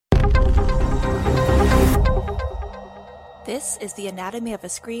This is the Anatomy of a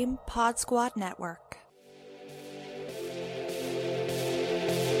Scream Pod Squad Network.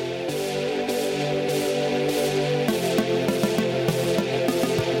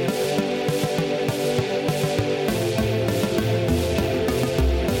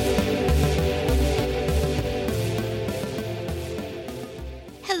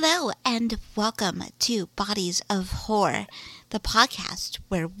 Hello and welcome to Bodies of Horror, the podcast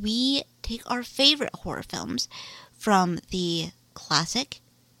where we take our favorite horror films from the classic,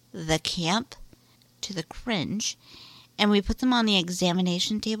 the camp, to the cringe, and we put them on the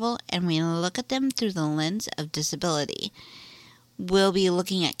examination table and we look at them through the lens of disability. We'll be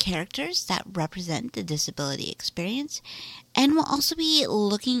looking at characters that represent the disability experience, and we'll also be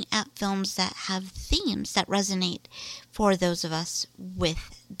looking at films that have themes that resonate for those of us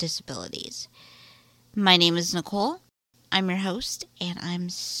with disabilities. My name is Nicole. I'm your host, and I'm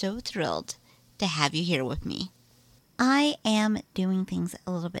so thrilled to have you here with me. I am doing things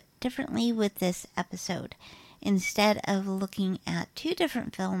a little bit differently with this episode. Instead of looking at two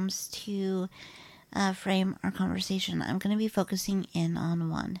different films to frame our conversation, I'm going to be focusing in on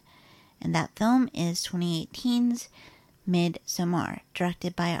one. And that film is 2018's Midsommar,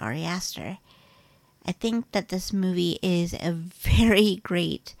 directed by Ari Aster. I think that this movie is a very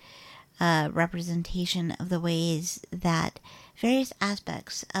great representation of the ways that various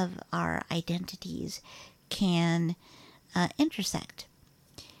aspects of our identities can intersect.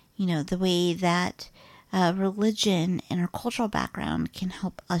 You know, the way that religion and our cultural background can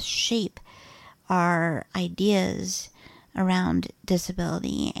help us shape our ideas around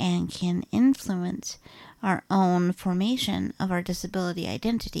disability and can influence our own formation of our disability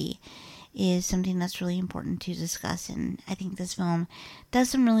identity is something that's really important to discuss. And I think this film does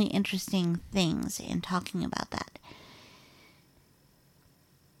some really interesting things in talking about that.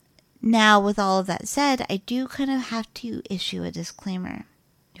 Now, with all of that said, I do kind of have to issue a disclaimer.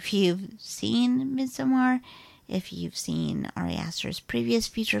 If you've seen Midsommar, if you've seen Ari Aster's previous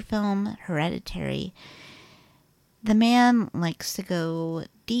feature film, Hereditary, the man likes to go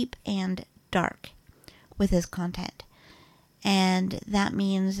deep and dark with his content. And that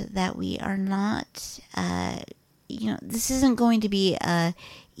means that we are not, this isn't going to be a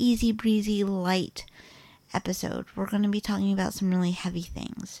easy breezy, light episode. We're going to be talking about some really heavy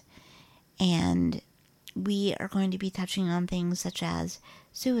things. And we are going to be touching on things such as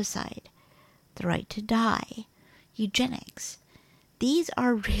suicide, the right to die, eugenics. These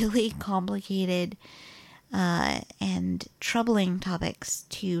are really complicated and troubling topics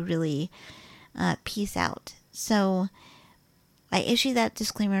to really piece out. So I issue that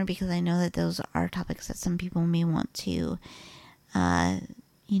disclaimer because I know that those are topics that some people may want to,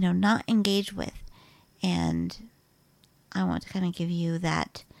 not engage with. And I want to kind of give you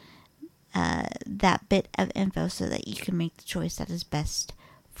that bit of info so that you can make the choice that is best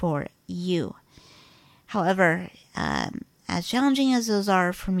for you. However, as challenging as those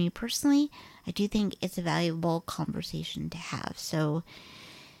are for me personally, I do think it's a valuable conversation to have. So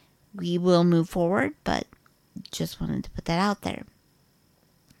we will move forward, but just wanted to put that out there.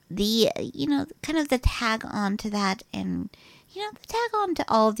 The, kind of the tag on to that and, the tag on to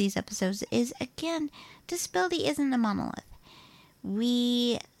all of these episodes is, again, disability isn't a monolith.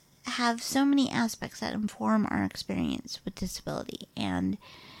 We have so many aspects that inform our experience with disability, and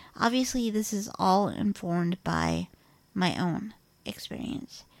obviously this is all informed by my own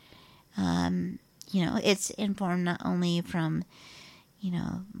experience. It's informed not only from,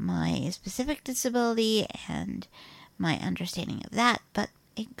 my specific disability and my understanding of that, but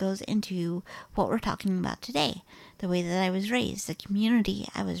it goes into what we're talking about today, the way that I was raised, the community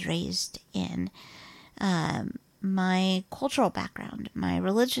I was raised in, my cultural background, my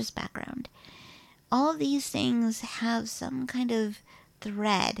religious background. All of these things have some kind of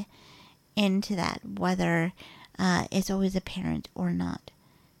thread into that, whether it's always apparent or not.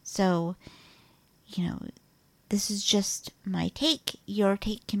 So, this is just my take. Your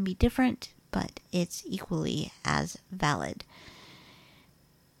take can be different, but it's equally as valid.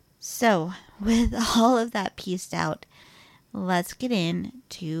 So, with all of that pieced out, let's get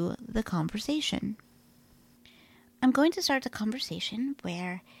into the conversation. I'm going to start the conversation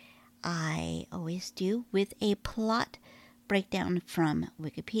where I always do with a plot breakdown from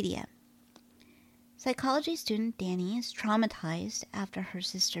Wikipedia. Psychology student Danny is traumatized after her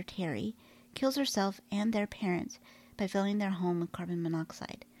sister Terry kills herself and their parents by filling their home with carbon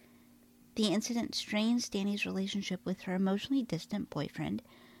monoxide. The incident strains Danny's relationship with her emotionally distant boyfriend,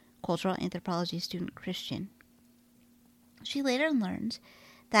 cultural anthropology student Christian. She later learns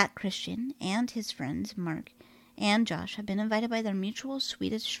that Christian and his friends Mark and Josh have been invited by their mutual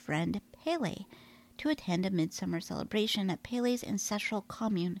Swedish friend Pele to attend a midsummer celebration at Pele's ancestral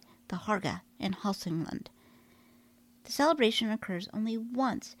commune, the Harga, in Hälsingland. The celebration occurs only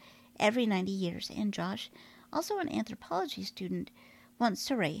once every 90 years, and Josh, also an anthropology student, wants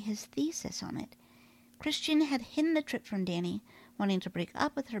to write his thesis on it. Christian had hidden the trip from Danny, wanting to break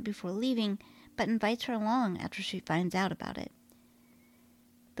up with her before leaving, but invites her along after she finds out about it.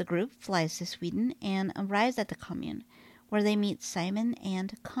 The group flies to Sweden and arrives at the commune, where they meet Simon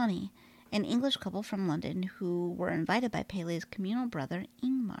and Connie, an English couple from London who were invited by Pele's communal brother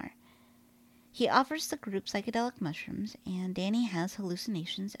Ingmar. He offers the group psychedelic mushrooms, and Danny has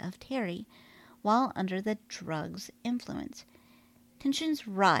hallucinations of Terry while under the drug's influence. Tensions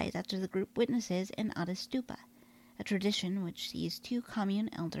rise after the group witnesses an Adastupa, a tradition which sees two commune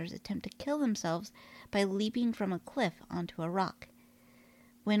elders attempt to kill themselves by leaping from a cliff onto a rock.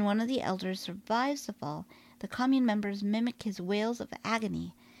 When one of the elders survives the fall, the commune members mimic his wails of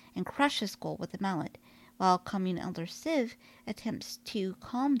agony and crush his skull with a mallet, while commune elder Siv attempts to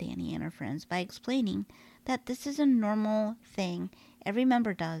calm Danny and her friends by explaining that this is a normal thing every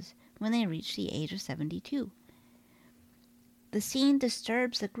member does when they reach the age of 72. The scene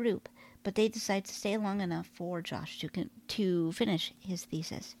disturbs the group, but they decide to stay long enough for Josh to finish his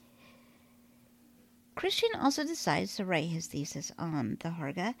thesis. Christian also decides to write his thesis on the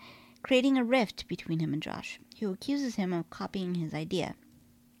Harga, creating a rift between him and Josh, who accuses him of copying his idea.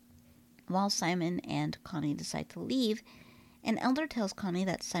 While Simon and Connie decide to leave, an elder tells Connie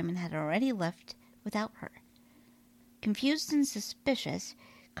that Simon had already left without her. Confused and suspicious,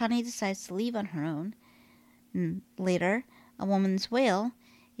 Connie decides to leave on her own. Later, a woman's wail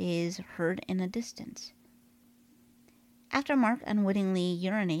is heard in the distance. After Mark unwittingly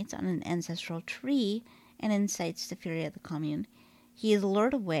urinates on an ancestral tree and incites the fury of the commune, he is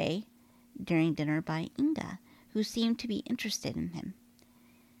lured away during dinner by Inga, who seemed to be interested in him.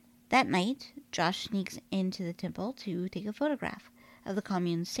 That night, Josh sneaks into the temple to take a photograph of the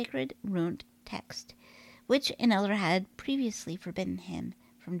commune's sacred runic text, which an elder had previously forbidden him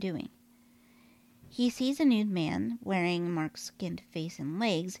from doing. He sees a nude man wearing Mark's skinned face and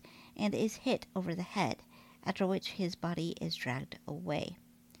legs and is hit over the head, after which his body is dragged away.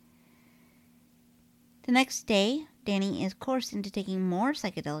 The next day, Danny is coerced into taking more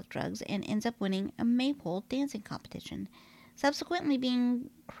psychedelic drugs and ends up winning a maypole dancing competition, subsequently being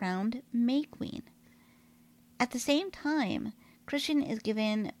crowned May Queen. At the same time, Christian is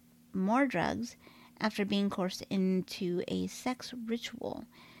given more drugs after being coerced into a sex ritual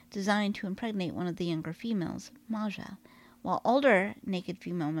designed to impregnate one of the younger females, Maja, while older naked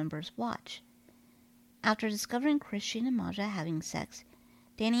female members watch. After discovering Christian and Maja having sex,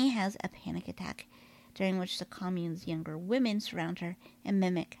 Danny has a panic attack, during which the commune's younger women surround her and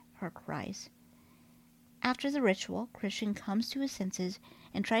mimic her cries. After the ritual, Christian comes to his senses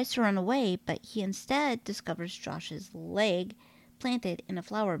and tries to run away, but he instead discovers Josh's leg planted in a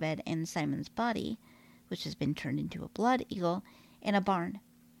flower bed and Simon's body, which has been turned into a blood eagle, in a barn.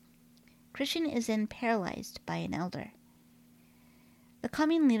 Christian is then paralyzed by an elder. The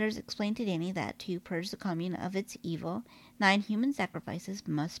commune leaders explain to Danny that to purge the commune of its evil, 9 human sacrifices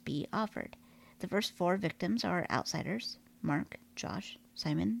must be offered. The first 4 victims are outsiders, Mark, Josh,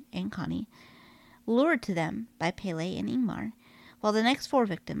 Simon, and Connie, lured to them by Pele and Ingmar, while the next 4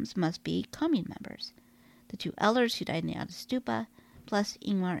 victims must be commune members, the 2 elders who died in the Adastupa, plus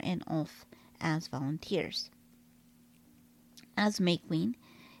Ingmar and Ulf as volunteers. As May Queen,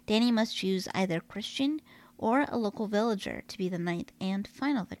 Danny must choose either Christian or a local villager to be the 9th and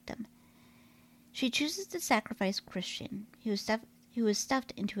final victim. She chooses to sacrifice Christian, who is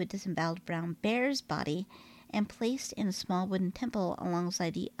stuffed into a disemboweled brown bear's body and placed in a small wooden temple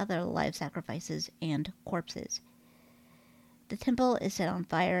alongside the other live sacrifices and corpses. The temple is set on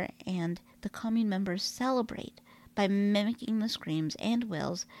fire, and the commune members celebrate by mimicking the screams and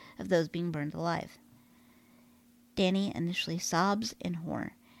wails of those being burned alive. Danny initially sobs in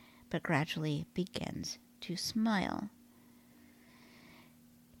horror, but gradually begins to smile.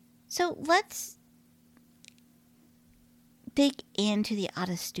 So let's dig into the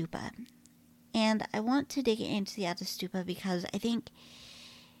Adastupa. And I want to dig into the Adastupa because I think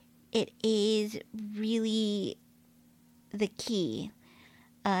it is really the key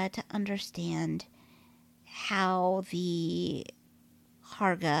to understand how the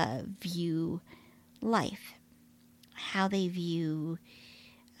Harga view life, how they view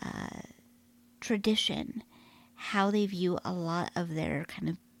tradition, how they view a lot of their kind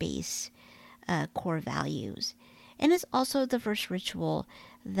of base core values. And it's also the first ritual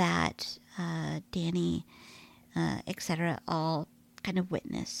that Danny, etc., all kind of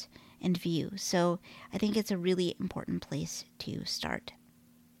witness and view. So I think it's a really important place to start.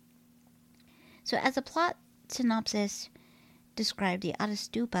 So as a plot synopsis described, the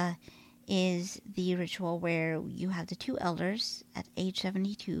Atastupa is the ritual where you have the two elders at age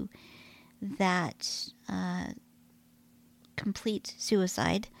 72 that complete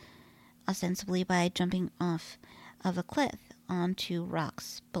suicide, ostensibly by jumping off of a cliff onto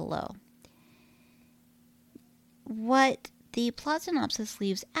rocks below. What the plot synopsis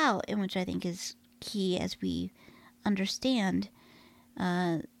leaves out, and which I think is key as we understand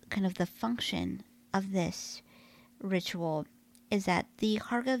kind of the function of this ritual, is that the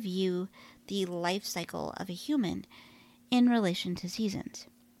Harga view the life cycle of a human in relation to seasons.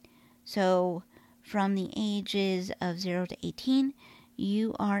 So from the ages of 0 to 18,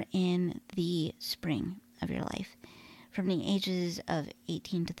 you are in the spring of your life. From the ages of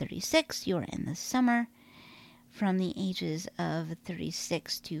 18 to 36, you are in the summer. From the ages of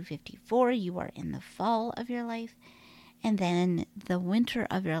 36 to 54, you are in the fall of your life. And then the winter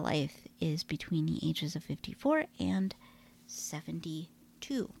of your life is between the ages of 54 and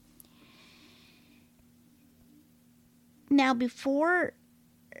 72. Now, before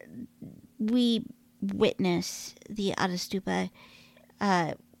we witness the Atastupa,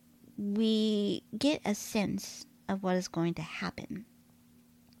 we get a sense of what is going to happen.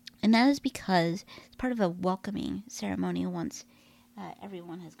 And that is because it's part of a welcoming ceremony once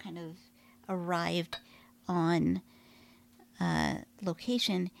everyone has kind of arrived on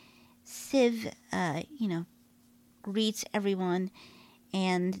location. Siv, greets everyone,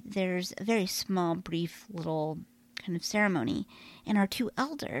 and there's a very small, brief little kind of ceremony, and our two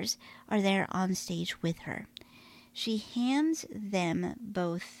elders are there on stage with her. She hands them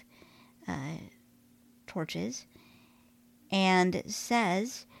both torches and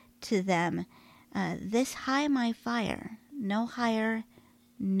says to them, "This high my fire, no higher,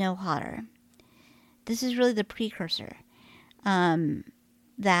 no hotter." This is really the precursor,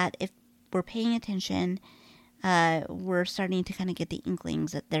 that if we're paying attention, we're starting to kind of get the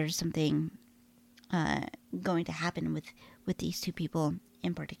inklings that there's something going to happen with these two people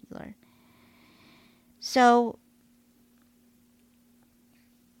in particular. So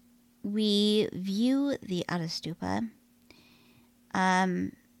we view the Atastupa,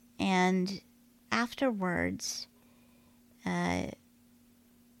 and afterwards,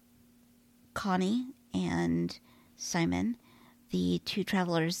 Connie and Simon, the two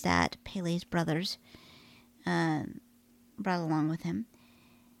travelers that Pele's brothers brought along with him,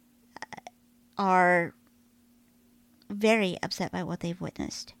 are very upset by what they've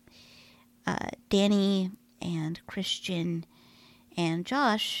witnessed. Danny and Christian and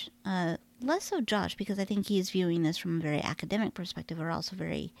Josh, less so Josh, because I think he's viewing this from a very academic perspective, are also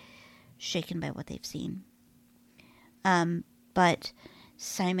very shaken by what they've seen. But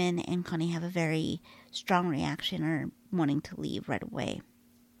Simon and Connie have a very strong reaction, or wanting to leave right away.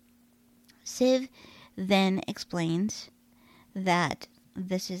 Siv then explains that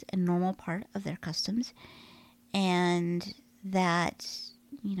this is a normal part of their customs, and that,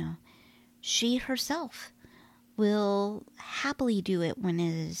 she herself will happily do it when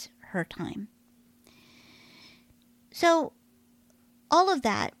it is her time. So all of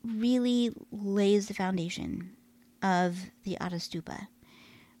that really lays the foundation of the Atastupa.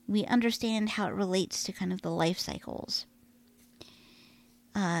 We understand how it relates to kind of the life cycles.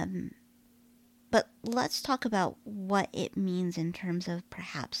 But let's talk about what it means in terms of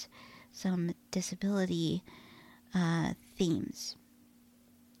perhaps some disability themes.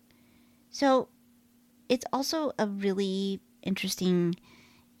 So it's also a really interesting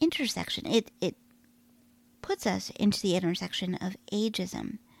intersection. It puts us into the intersection of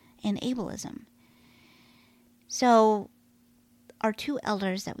ageism and ableism. So our two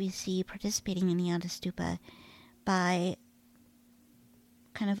elders that we see participating in the Atastupa, by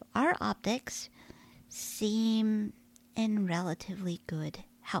kind of our optics, seem in relatively good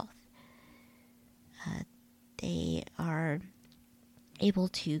health. They are able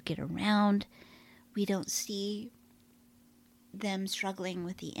to get around. We don't see them struggling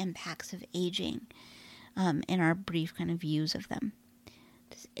with the impacts of aging in our brief kind of views of them.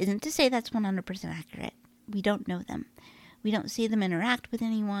 This isn't to say that's 100% accurate. We don't know them. We don't see them interact with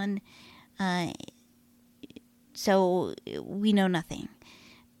anyone, so we know nothing.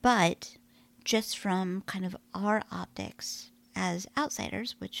 But just from kind of our optics as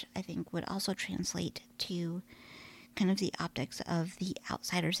outsiders, which I think would also translate to kind of the optics of the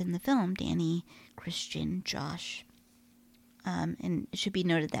outsiders in the film, Danny, Christian, Josh. And it should be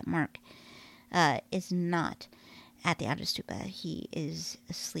noted that Mark is not at the Atastupa. He is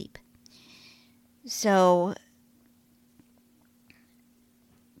asleep. So,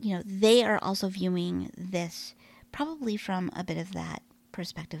 they are also viewing this probably from a bit of that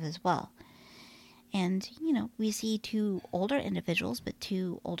perspective as well. And, we see two older individuals, but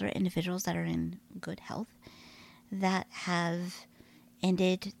two older individuals that are in good health that have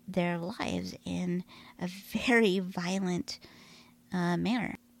ended their lives in a very violent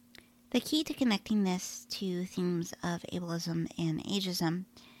manner. The key to connecting this to themes of ableism and ageism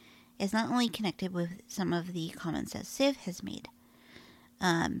is not only connected with some of the comments that Civ has made,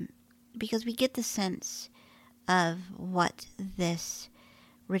 because we get the sense of what this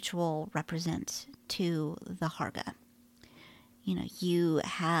ritual represents to the Harga. You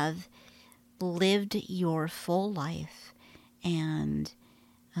have lived your full life, and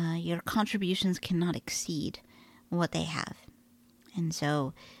your contributions cannot exceed what they have. And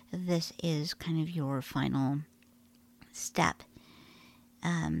so this is kind of your final step.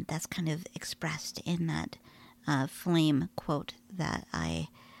 That's kind of expressed in that flame quote that I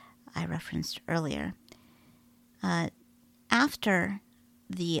referenced earlier. After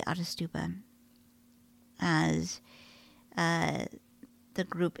the Atastupa, as the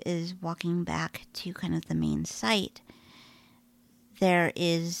group is walking back to kind of the main site, there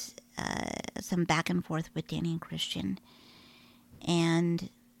is some back and forth with Danny and Christian. And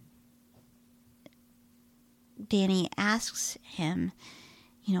Danny asks him,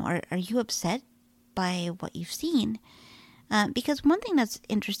 are you upset by what you've seen? Because one thing that's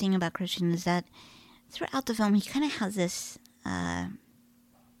interesting about Christian is that throughout the film, he kind of has this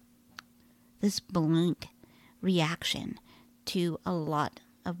blank reaction to a lot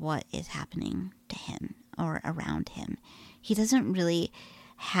of what is happening to him or around him. He doesn't really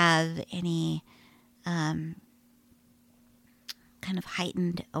have any kind of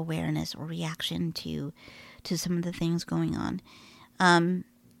heightened awareness or reaction to some of the things going on.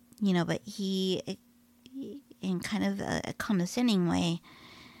 But he, in kind of a condescending way,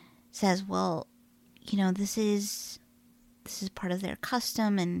 says, well, this is part of their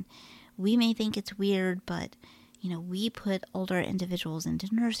custom, and we may think it's weird, but, we put older individuals into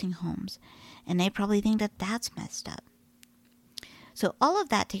nursing homes, and they probably think that that's messed up. So all of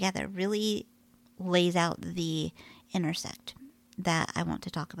that together really lays out the intersect that I want to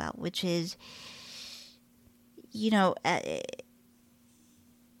talk about, which is,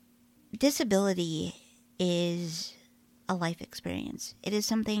 disability is a life experience. It is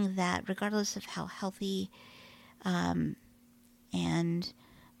something that, regardless of how healthy and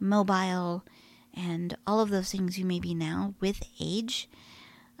mobile and all of those things you may be now, with age,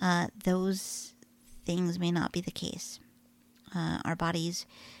 those things may not be the case. Our bodies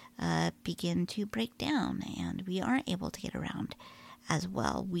begin to break down, and we aren't able to get around as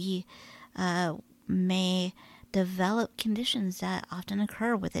well. We may develop conditions that often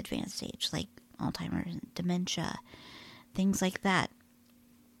occur with advanced age, like Alzheimer's, dementia, things like that.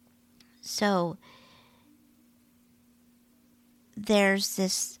 So there's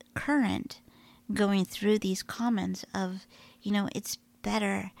this current going through these comments of, it's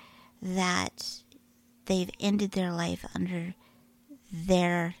better that they've ended their life under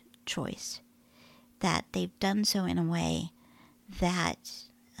their choice, that they've done so in a way that,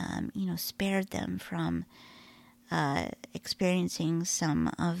 spared them from experiencing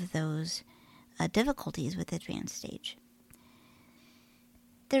some of those difficulties with advanced stage.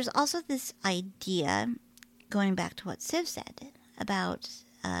 There's also this idea, going back to what Civ said, about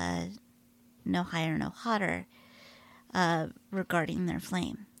no higher, no hotter, regarding their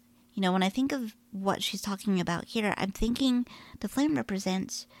flame. When I think of what she's talking about here, I'm thinking the flame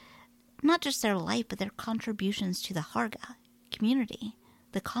represents not just their life, but their contributions to the Harga community,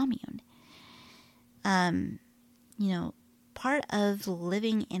 the commune. Part of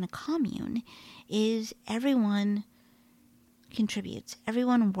living in a commune is everyone contributes,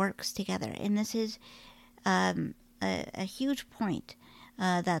 everyone works together, and this is a huge point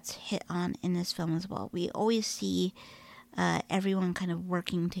that's hit on in this film as well. We always see everyone kind of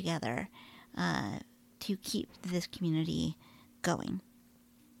working together to keep this community going.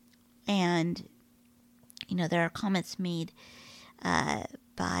 And, there are comments made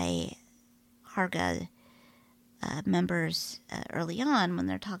by Harga members early on when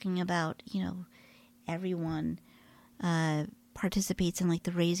they're talking about, everyone participates in like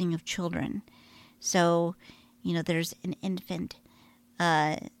the raising of children. So, there's an infant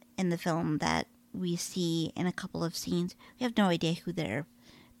in the film that we see in a couple of scenes. We have no idea who their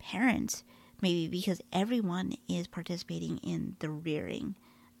parents may be, because everyone is participating in the rearing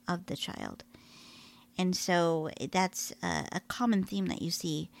of the child. And so that's a common theme that you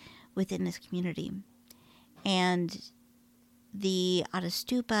see within this community. And the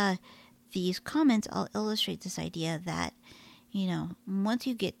Atastupa, these comments all illustrate this idea that, once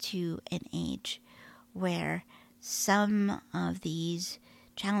you get to an age where some of these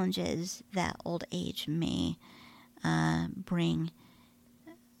challenges that old age may bring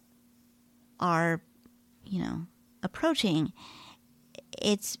are, approaching,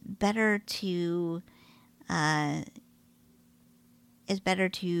 it's better to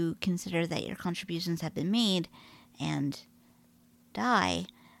consider that your contributions have been made and die,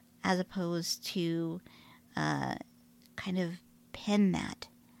 as opposed to kind of pin that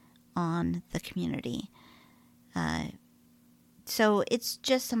on the community. So it's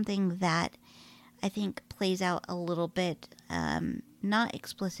just something that I think plays out a little bit, not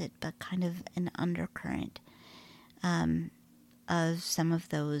explicit, but kind of an undercurrent of some of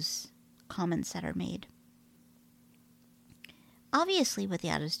those comments that are made. Obviously, with the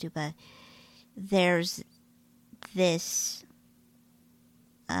Yadu-stupa, there's this,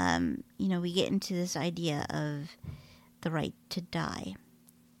 we get into this idea of the right to die.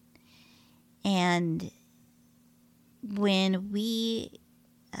 And when we,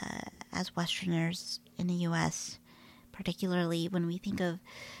 as Westerners in the U.S., particularly when we think of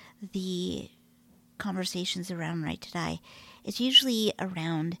the conversations around right to die, it's usually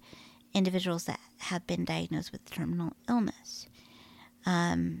around individuals that have been diagnosed with terminal illness,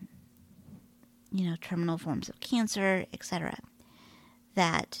 terminal forms of cancer, etc.,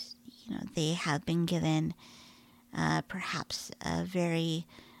 that, they have been given perhaps a very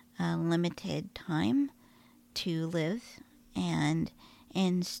limited time to live, and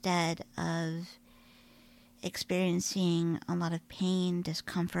instead of experiencing a lot of pain,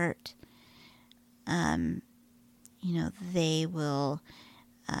 discomfort, they will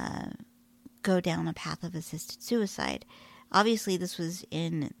go down a path of assisted suicide. Obviously, this was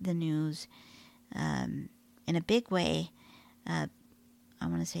in the news in a big way, I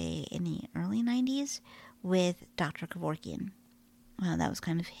want to say in the early 90s, with Dr. Kevorkian. That was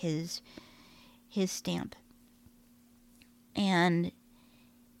kind of his stamp. And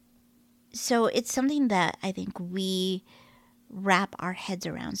so it's something that I think we wrap our heads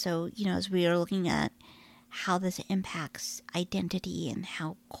around. So, as we are looking at how this impacts identity and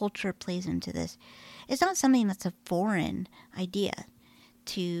how culture plays into this, it's not something that's a foreign idea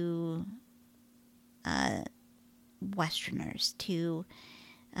to Westerners, to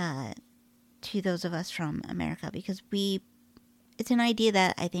those of us from America, because it's an idea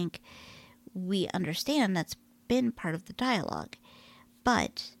that I think we understand, that's been part of the dialogue,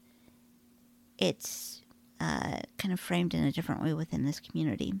 but it's kind of framed in a different way within this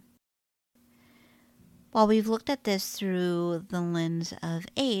community. While we've looked at this through the lens of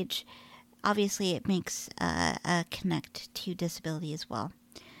age, obviously it makes a connect to disability as well,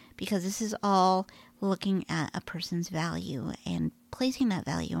 because this is all looking at a person's value and placing that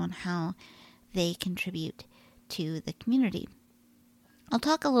value on how they contribute to the community. I'll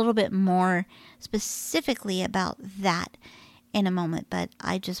talk a little bit more specifically about that in a moment, but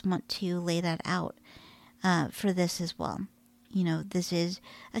I just want to lay that out for this as well. This is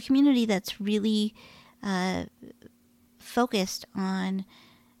a community that's really focused on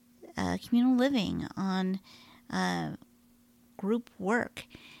communal living, on group work,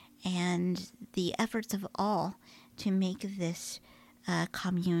 and the efforts of all to make this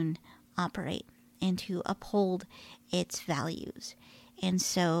commune operate and to uphold its values. And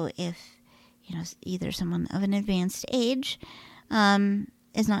so if, either someone of an advanced age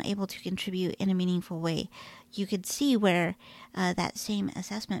is not able to contribute in a meaningful way, you could see where that same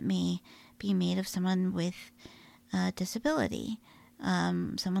assessment may be made of someone with disability,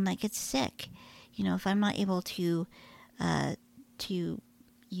 someone that gets sick. If I'm not able to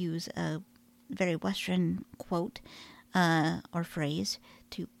use a very Western quote or phrase,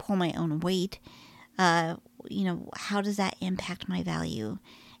 to pull my own weight, how does that impact my value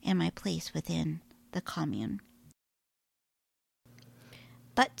and my place within the commune?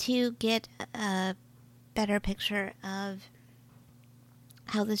 But to get a better picture of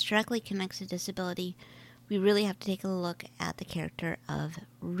how this directly connects to disability, we really have to take a look at the character of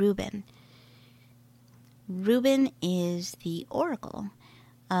Reuben. Reuben is the oracle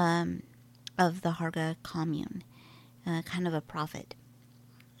of the Harga commune, kind of a prophet.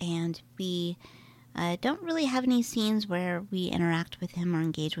 And we don't really have any scenes where we interact with him or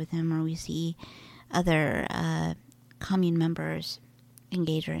engage with him, or we see other commune members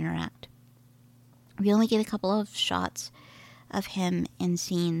engage or interact. We only get a couple of shots of him in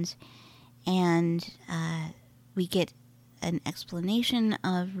scenes, and we get an explanation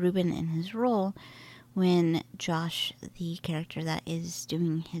of Reuben and his role when Josh, the character that is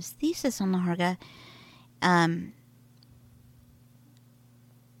doing his thesis on the Harga,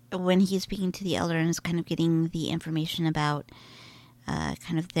 when he's speaking to the elder and is kind of getting the information about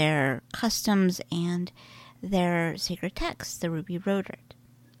kind of their customs and their sacred texts, the Ruby Roadrit.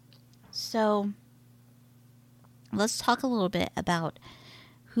 So let's talk a little bit about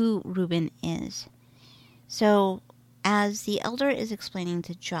who Reuben is. So as the elder is explaining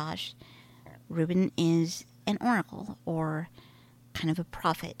to Josh, Reuben is an oracle, or kind of a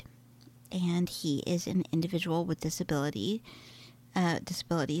prophet, and he is an individual with disabilities,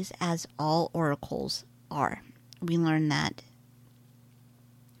 as all oracles are. We learn that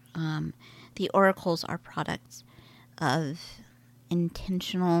the oracles are products of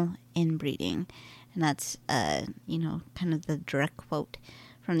intentional inbreeding, and that's kind of the direct quote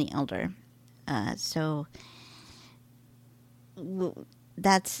from the elder. So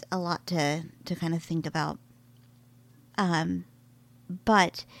that's a lot to kind of think about.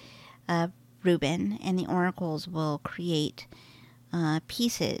 But Reuben and the oracles will create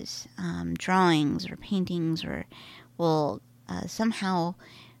pieces, drawings or paintings, or will somehow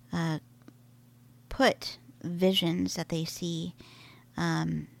put visions that they see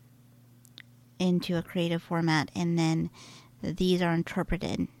into a creative format, and then these are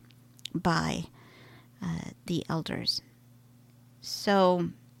interpreted by the elders. So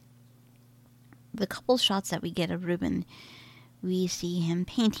the couple shots that we get of Reuben, we see him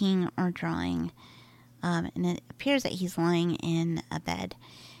painting or drawing, and it appears that he's lying in a bed.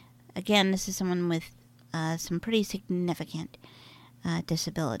 Again, this is someone with some pretty significant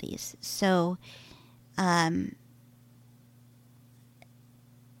disabilities. So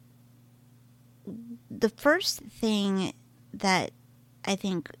the first thing that I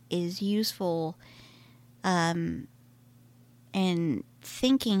think is useful in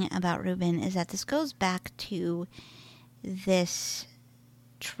thinking about Reuben is that this goes back to this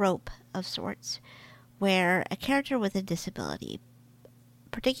trope of sorts where a character with a disability,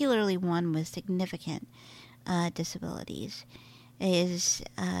 particularly one with significant disabilities, is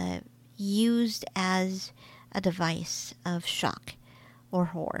used as a device of shock or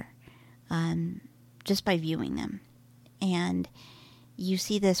horror just by viewing them. And you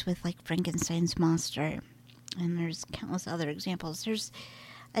see this with like Frankenstein's monster, and there's countless other examples. There's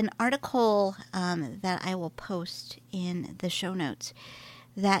an article that I will post in the show notes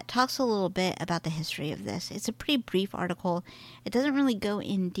that talks a little bit about the history of this. It's a pretty brief article. It doesn't really go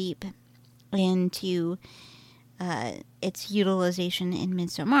in deep into its utilization in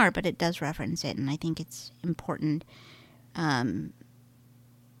Midsommar, but it does reference it, and I think it's important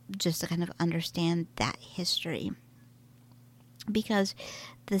just to kind of understand that history. Because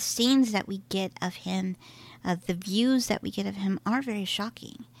the scenes that we get of him, the views that we get of him are very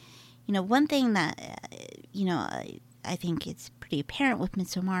shocking. One thing that, I think it's pretty apparent with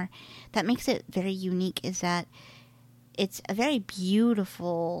Midsommar that makes it very unique is that it's a very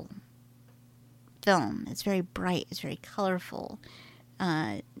beautiful film. It's very bright. It's very colorful.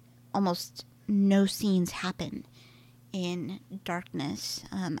 Almost no scenes happen in darkness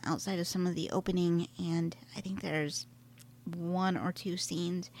outside of some of the opening, and I think there's one or two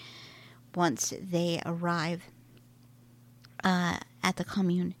scenes once they arrive at the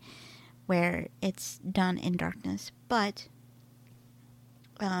commune where it's done in darkness. But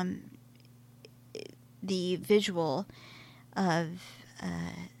the visual of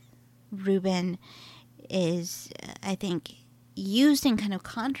Reuben is, I think, used in kind of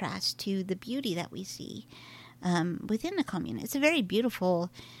contrast to the beauty that we see within the commune. It's a very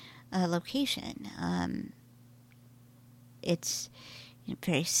beautiful location. It's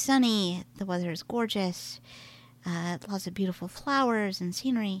very sunny. The weather is gorgeous. Lots of beautiful flowers and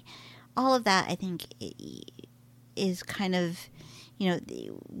scenery. All of that, I think, is kind of,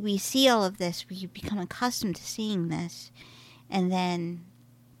 we see all of this. We become accustomed to seeing this. And then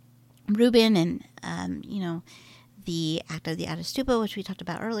Reuben and, the act of the Ada Stupa, which we talked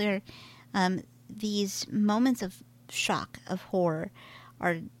about earlier, these moments of shock, of horror,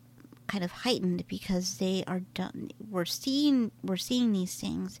 are kind of heightened because they are done. We're seeing these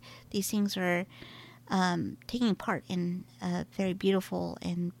things. These things are taking part in a very beautiful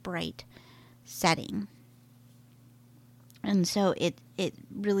and bright setting. And so it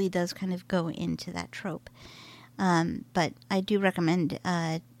really does kind of go into that trope. But I do recommend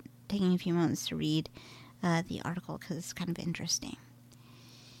taking a few moments to read the article because it's kind of interesting.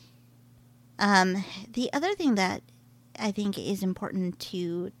 The other thing that I think is important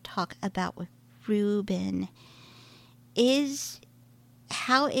to talk about with Reuben is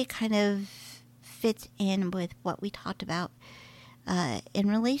how it kind of fits in with what we talked about in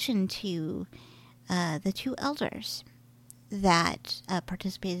relation to the two elders that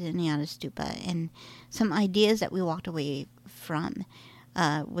participated in the Ada Stupa, and some ideas that we walked away from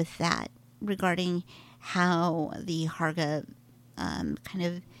with that regarding how the Harga kind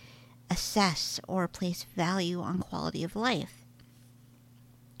of assess or place value on quality of life.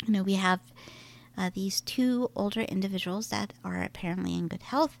 we have these two older individuals that are apparently in good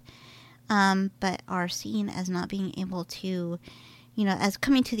health, but are seen as not being able to, as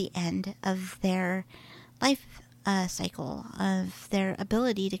coming to the end of their life cycle, of their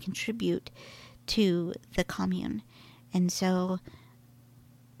ability to contribute to the commune. And so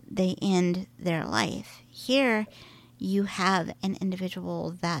they end their life. Here you have an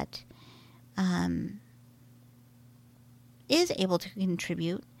individual that is able to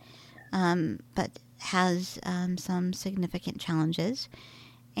contribute, but has some significant challenges.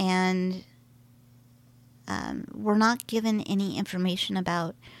 And we're not given any information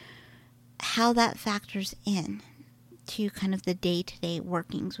about how that factors in to kind of the day-to-day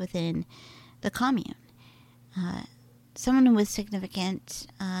workings within the commune. Someone with significant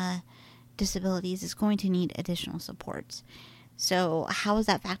disabilities is going to need additional supports. So how is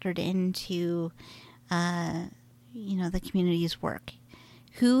that factored into, the community's work?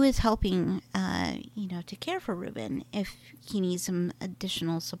 Who is helping, to care for Ruben if he needs some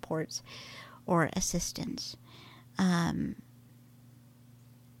additional supports or assistance?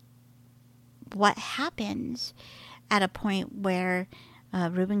 What happens at a point where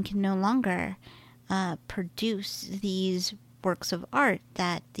Ruben can no longer produce these works of art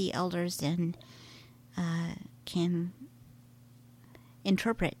that the elders then can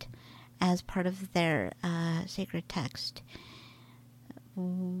interpret as part of their sacred text?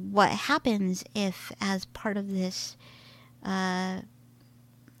 What happens if, as part of this, I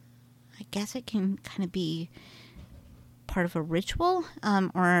guess it can kind of be part of a ritual,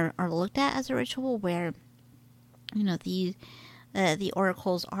 or looked at as a ritual, where the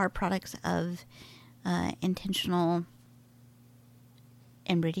oracles are products of intentional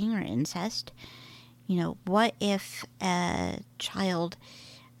inbreeding or incest. What if a child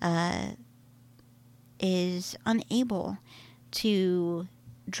is unable to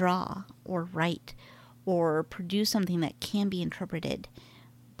draw or write or produce something that can be interpreted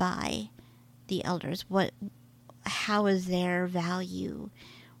by the elders? How is their value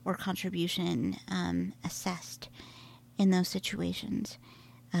or contribution assessed in those situations?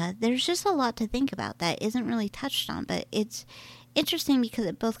 There's just a lot to think about that isn't really touched on, but it's interesting because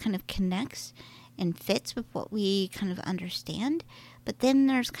it both kind of connects and fits with what we kind of understand, but then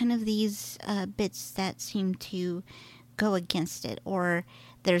there's kind of these bits that seem to go against it, or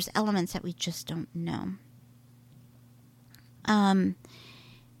there's elements that we just don't know. And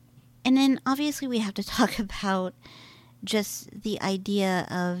then obviously we have to talk about just the idea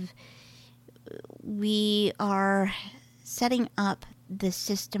of we are setting up this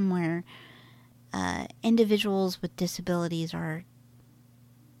system where individuals with disabilities are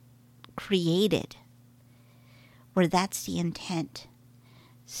created, where that's the intent.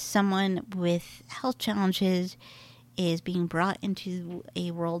 Someone with health challenges is being brought into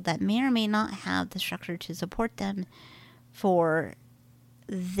a world that may or may not have the structure to support them for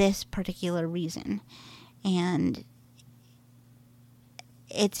this particular reason. And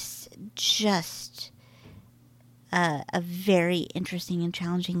it's just a very interesting and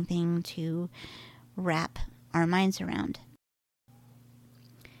challenging thing to wrap our minds around.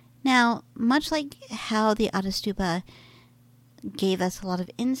 Now, much like how the Adastupa gave us a lot of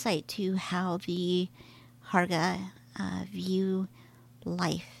insight to how the Harga view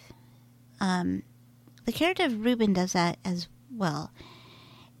life, the character of Ruben does that as well.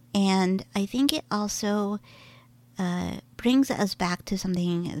 And I think it also brings us back to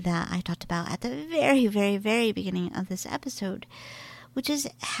something that I talked about at the very, very, very beginning of this episode, which is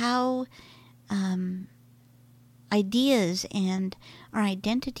how ideas and our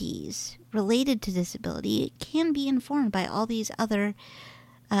identities related to disability can be informed by all these other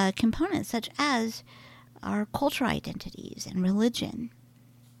components, such as our cultural identities and religion.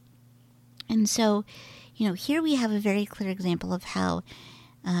 And so, here we have a very clear example of how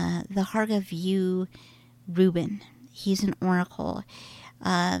the Harga view Ruben. He's an oracle.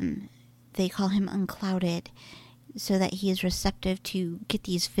 They call him unclouded, so that he is receptive to get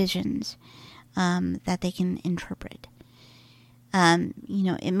these visions that they can interpret.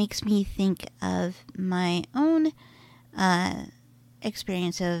 It makes me think of my own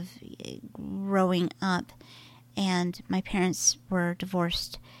experience of growing up, and my parents were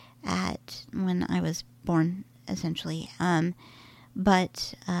divorced when I was born, essentially.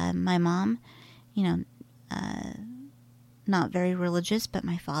 But my mom, not very religious, but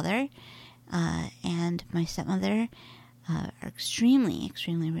my father and my stepmother are extremely,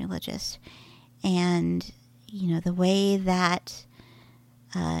 extremely religious. And, the way that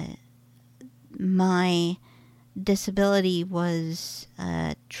my disability was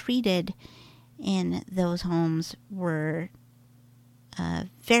treated in those homes were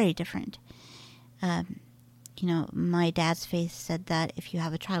very different. My dad's faith said that if you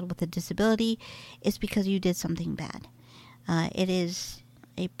have a child with a disability, it's because you did something bad. It is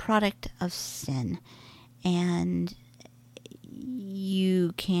a product of sin, and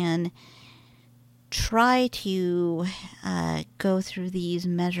you can try to go through these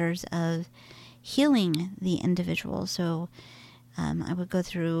measures of healing the individual. So I would go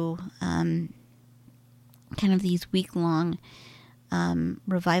through kind of these week-long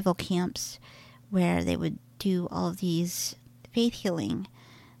revival camps where they would do all of these faith healing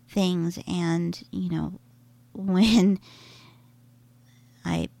things. And, when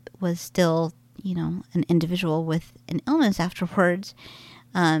I was still, an individual with an illness afterwards,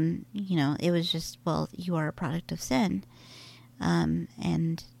 it was just, well, you are a product of sin,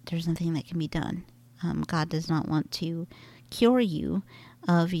 and there's nothing that can be done. God does not want to cure you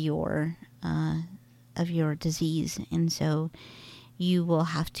of your disease, and so you will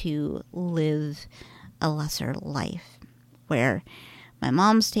have to live a lesser life. Where my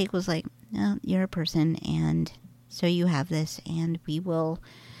mom's take was like, no, you're a person, and so you have this, and we will,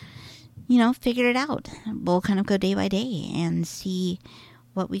 figure it out. We'll kind of go day by day and see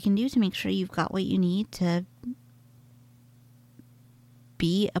what we can do to make sure you've got what you need to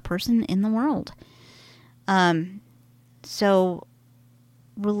be a person in the world. So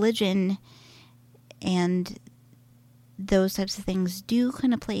religion and those types of things do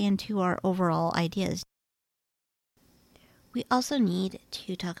kind of play into our overall ideas. We also need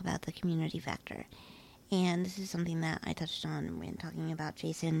to talk about the community factor. And this is something that I touched on when talking about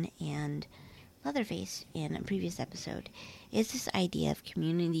Jason and Leatherface in a previous episode, is this idea of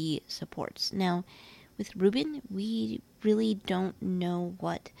community supports. Now, with Ruben, we really don't know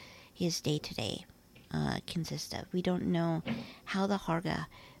what his day-to-day consists of. We don't know how the Harga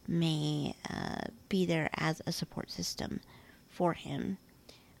may be there as a support system for him.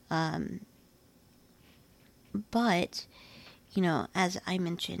 But, as I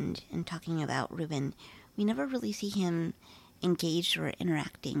mentioned in talking about Ruben, we never really see him engaged or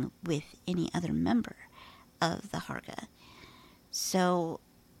interacting with any other member of the Harga. So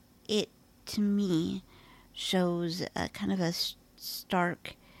it, to me, shows a kind of a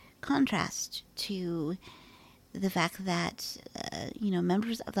stark contrast to the fact that,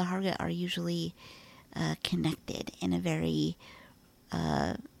 members of the Harga are usually connected in a very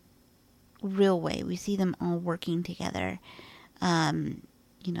real way. We see them all working together.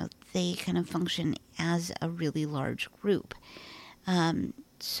 They kind of function as a really large group.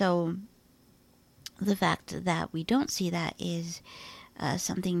 So the fact that we don't see that is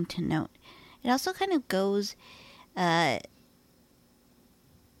something to note. It also kind of goes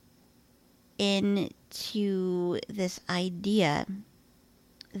into this idea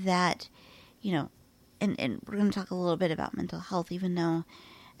that, and we're going to talk a little bit about mental health, even though,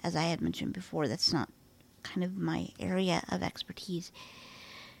 as I had mentioned before, that's not kind of my area of expertise.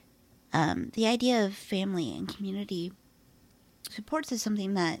 The idea of family and community supports is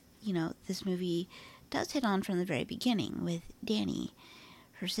something that, this movie does hit on from the very beginning with Danny,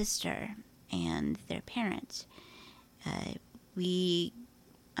 her sister, and their parents. We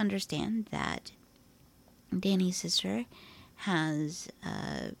understand that Danny's sister has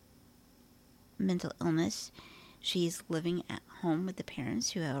mental illness. She's living at home with the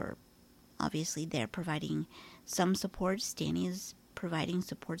parents, who are obviously there providing some supports. Danny is providing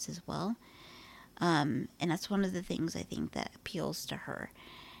supports as well. And that's one of the things I think that appeals to her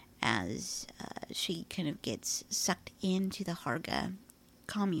as she kind of gets sucked into the Harga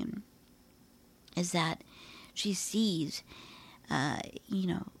commune, is that she sees, a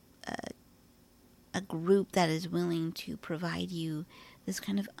group that is willing to provide you this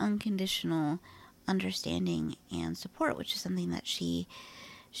kind of unconditional understanding and support, which is something that she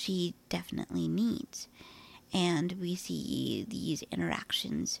definitely needs. And we see these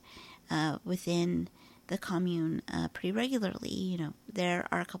interactions within the commune pretty regularly. There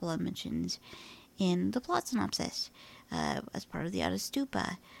are a couple of mentions in the plot synopsis as part of the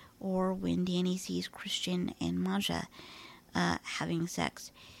Autostupa, or when Danny sees Christian and Maja having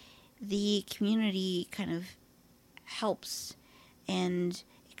sex. The community kind of helps and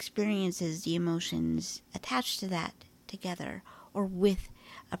experiences the emotions attached to that together, or with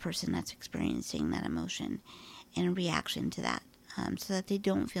a person that's experiencing that emotion and a reaction to that, so that they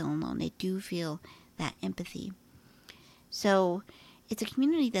don't feel alone. They do feel that empathy. So it's a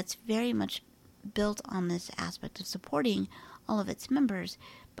community that's very much built on this aspect of supporting all of its members,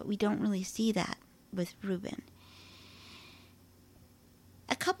 but we don't really see that with Ruben.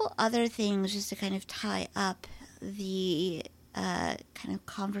 A couple other things just to kind of tie up the kind of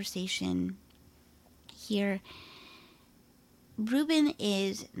conversation here. Ruben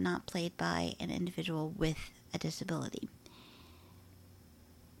is not played by an individual with a disability.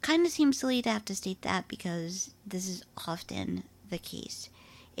 Kind of seems silly to have to state that because this is often the case.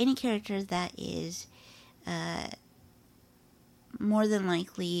 Any character that is more than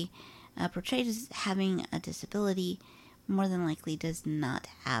likely portrayed as having a disability more than likely does not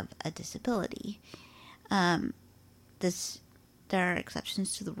have a disability. There are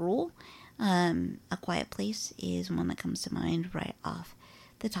exceptions to the rule. A Quiet Place is one that comes to mind right off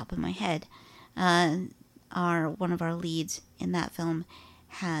the top of my head. One of our leads in that film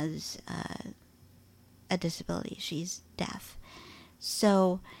has a disability. She's deaf.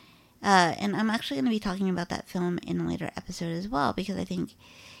 So, and I'm actually going to be talking about that film in a later episode as well, because I think,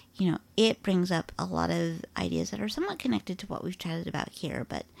 it brings up a lot of ideas that are somewhat connected to what we've chatted about here,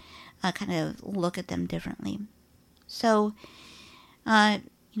 but kind of look at them differently. So,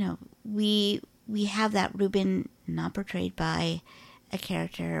 we have that Ruben not portrayed by an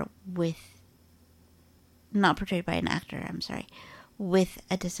actor, with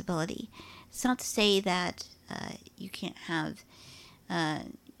a disability. It's not to say that you can't have,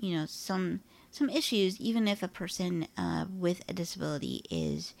 some issues, even if a person with a disability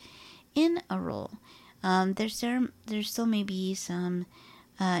is in a role. There still may be some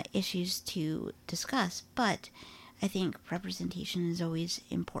issues to discuss, but I think representation is always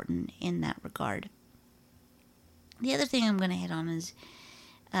important in that regard. The other thing I'm going to hit on is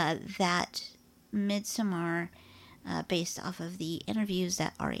that Midsommar, based off of the interviews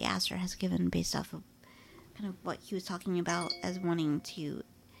that Ari Aster has given, based off of kind of what he was talking about as wanting to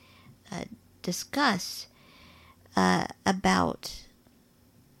discuss about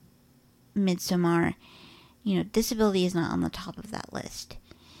Midsommar, disability is not on the top of that list.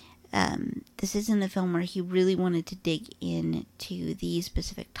 This isn't a film where he really wanted to dig into these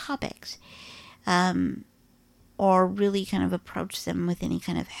specific topics, or really kind of approach them with any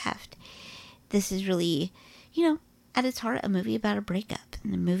kind of heft. This is really, at its heart, a movie about a breakup,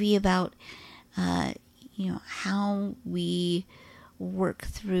 and a movie about, how we work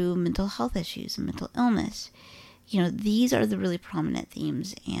through mental health issues and mental illness. These are the really prominent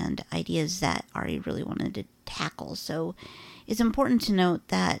themes and ideas that Ari really wanted to tackle. So it's important to note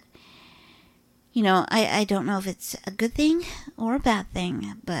that, I don't know if it's a good thing or a bad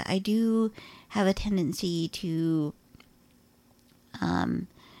thing, but I do have a tendency to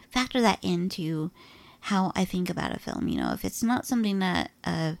factor that into how I think about a film. If it's not something that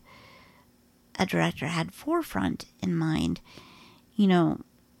a director had forefront in mind,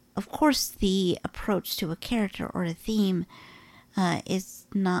 of course the approach to a character or a theme is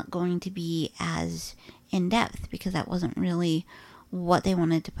not going to be as in-depth, because that wasn't really what they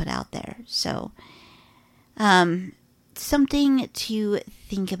wanted to put out there. So, something to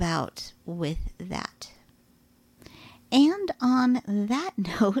think about with that. And on that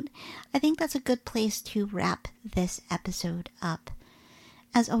note, I think that's a good place to wrap this episode up.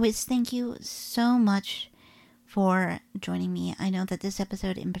 As always, thank you so much for joining me. I know that this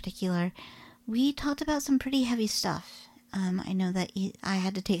episode in particular, we talked about some pretty heavy stuff. I know that I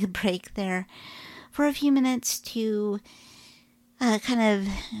had to take a break there for a few minutes to kind of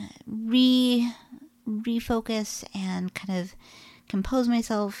refocus and kind of compose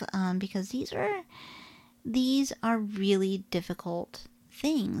myself, because these are really difficult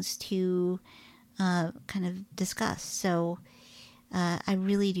things to kind of discuss. So I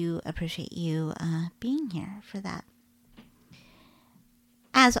really do appreciate you being here for that.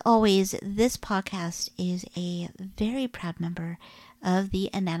 As always, this podcast is a very proud member of the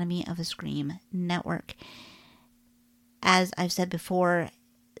Anatomy of a Scream network. As I've said before,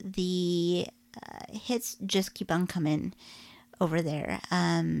 the hits just keep on coming over there.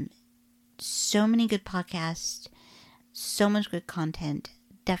 So many good podcasts, so much good content.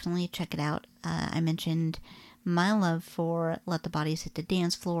 Definitely check it out. I mentioned my love for Let the Bodies Hit the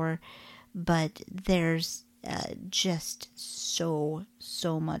Dance Floor, but there's just so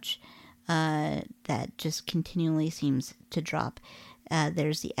much that just continually seems to drop.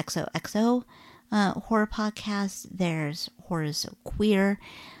 There's the XOXO horror podcast. There's Horror So Queer.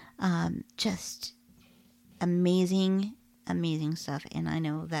 Just amazing stuff. And I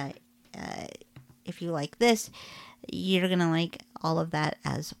know that if you like this, you're going to like all of that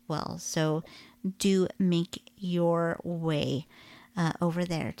as well. So do make your way over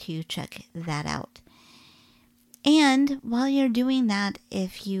there to check that out. And while you're doing that,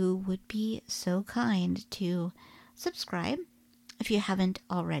 if you would be so kind to subscribe, if you haven't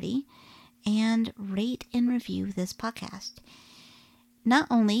already, and rate and review this podcast. Not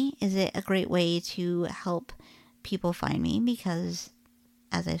only is it a great way to help people find me, because,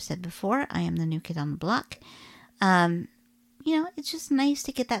 as I've said before, I am the new kid on the block, it's just nice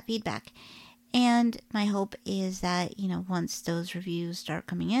to get that feedback. And my hope is that, once those reviews start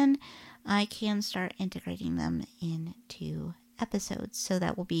coming in, I can start integrating them into episodes. So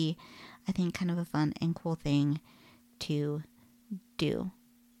that will be, I think, kind of a fun and cool thing to do.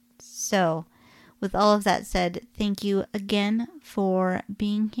 So with all of that said, thank you again for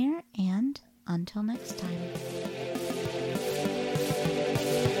being here, and until next time.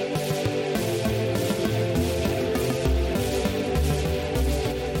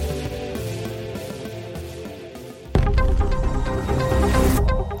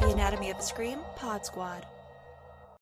 The Anatomy of a Scream Pod Squad.